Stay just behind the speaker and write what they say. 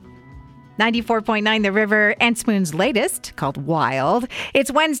94.9 The River and Spoon's latest, called Wild.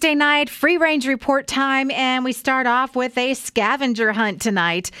 It's Wednesday night, free range report time, and we start off with a scavenger hunt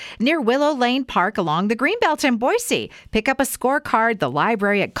tonight near Willow Lane Park along the Greenbelt in Boise. Pick up a scorecard. The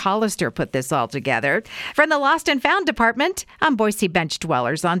library at Collister put this all together. From the Lost and Found department on Boise Bench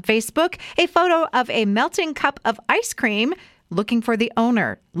Dwellers on Facebook, a photo of a melting cup of ice cream looking for the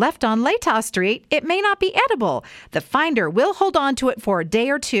owner. Left on Latah Street, it may not be edible. The finder will hold on to it for a day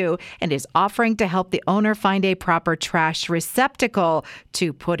or two and is offering to help the owner find a proper trash receptacle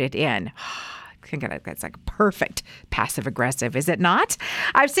to put it in. That's like perfect passive-aggressive, is it not?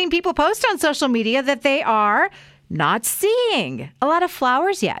 I've seen people post on social media that they are not seeing a lot of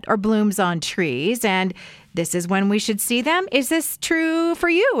flowers yet or blooms on trees, and this is when we should see them. Is this true for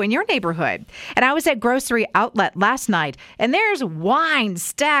you in your neighborhood? And I was at Grocery Outlet last night, and there's wine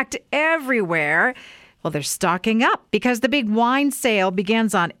stacked everywhere. Well, they're stocking up because the big wine sale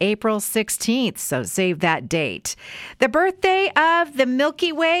begins on April 16th, so save that date. The birthday of the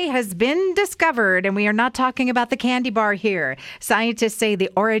Milky Way has been discovered, and we are not talking about the candy bar here. Scientists say the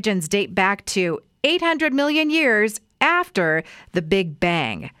origins date back to 800 million years after the Big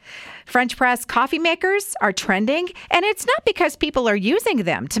Bang. French press coffee makers are trending, and it's not because people are using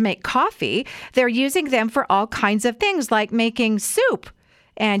them to make coffee. They're using them for all kinds of things like making soup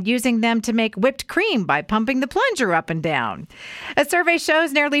and using them to make whipped cream by pumping the plunger up and down. A survey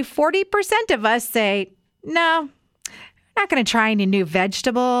shows nearly 40% of us say, no, not going to try any new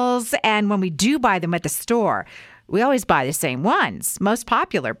vegetables. And when we do buy them at the store, we always buy the same ones. Most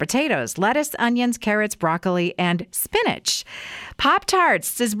popular: potatoes, lettuce, onions, carrots, broccoli, and spinach.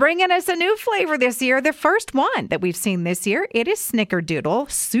 Pop-Tarts is bringing us a new flavor this year. The first one that we've seen this year. It is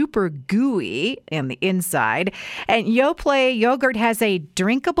Snickerdoodle, super gooey in the inside. And Yoplait yogurt has a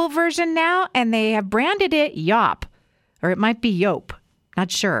drinkable version now, and they have branded it Yop. Or it might be Yope.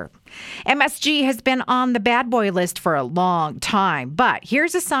 Not sure. MSG has been on the bad boy list for a long time, but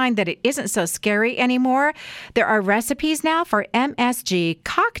here's a sign that it isn't so scary anymore. There are recipes now for MSG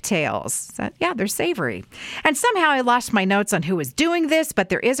cocktails. So, yeah, they're savory. And somehow I lost my notes on who was doing this, but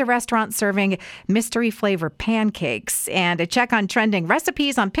there is a restaurant serving mystery flavor pancakes. And a check on trending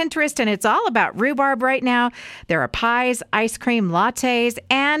recipes on Pinterest, and it's all about rhubarb right now. There are pies, ice cream, lattes,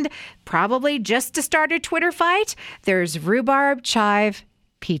 and probably just to start a Twitter fight, there's rhubarb chive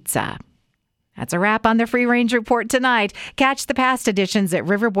pizza. That's a wrap on the Free Range Report tonight. Catch the past editions at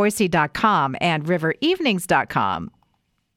riverboise.com and riverevenings.com.